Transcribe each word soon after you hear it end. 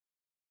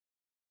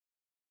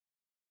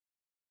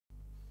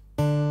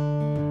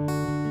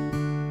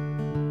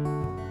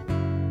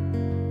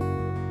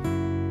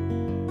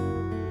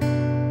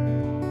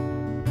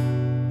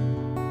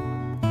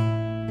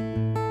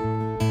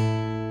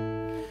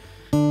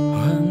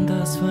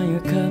Just when you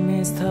got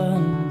me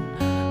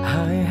stunned,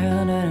 I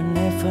had and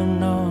never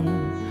known.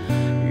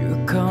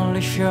 You call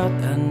the shot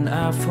and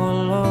I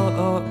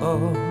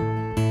follow.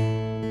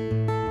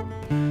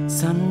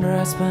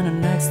 Sunrise but the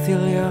next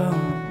still young.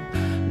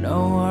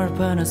 No word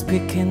but I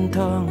speak in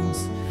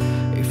tongues.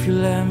 If you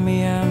let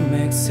me, I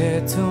make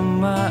say too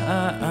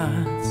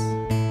much.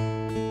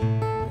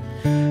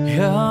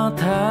 Your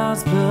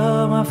thoughts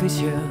blur my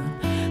vision.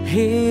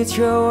 Hit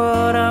your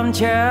word, I'm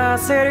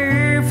just a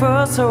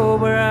river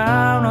sober.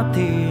 I'm not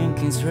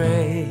thinking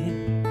straight.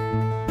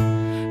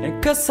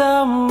 And cause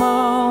I'm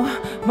on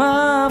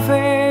my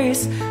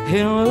face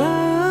in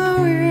love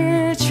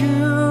with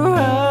you.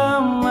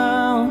 I'm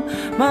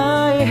on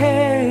my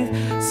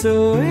head,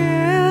 so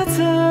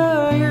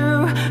into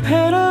you.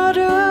 And I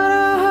don't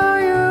know how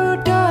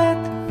you died,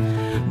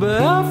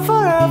 but I'm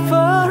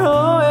forever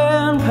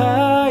owing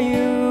by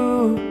you.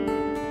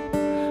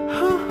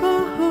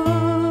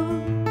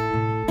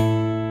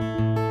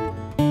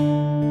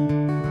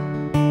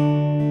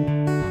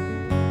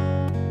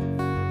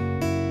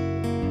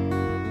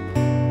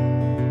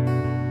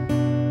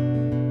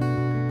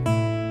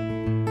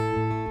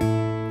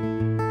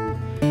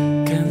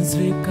 Can't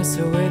sleep cause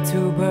I way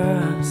too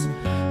burst.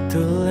 Too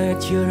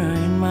late, you're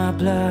in my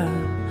blood.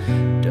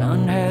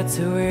 Don't hate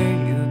the way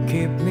you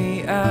keep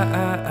me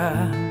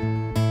up.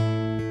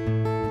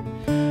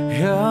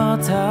 Your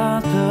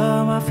thoughts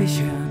blur my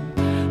vision.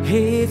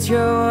 Hit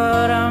your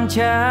word, I'm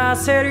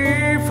just a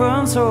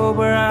different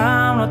sober.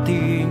 I'm not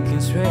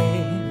thinking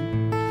straight.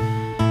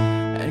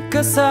 And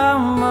cause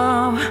I'm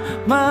on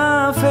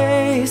my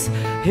face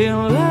in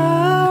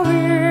love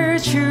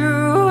with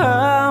you.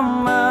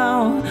 I'm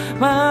on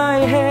my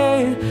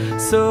head,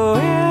 so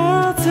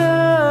into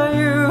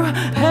you.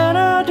 And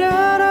I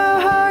don't know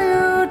how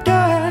you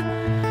died,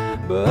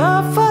 but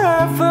I'm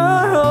forever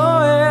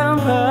owing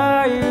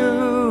by you.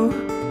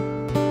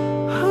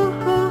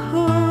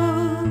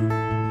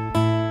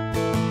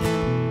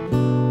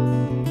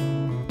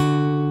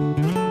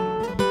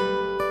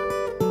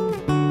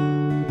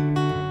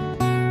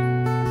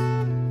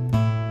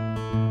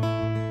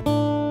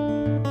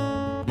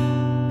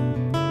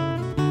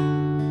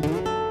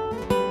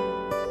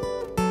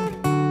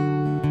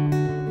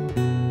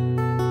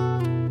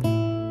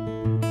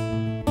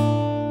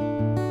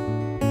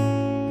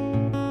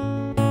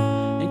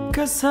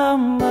 Cause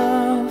I'm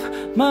off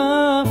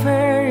my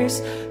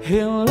face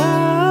in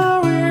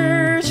love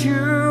with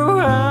you.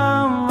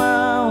 I'm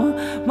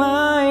out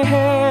my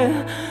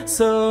head,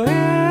 so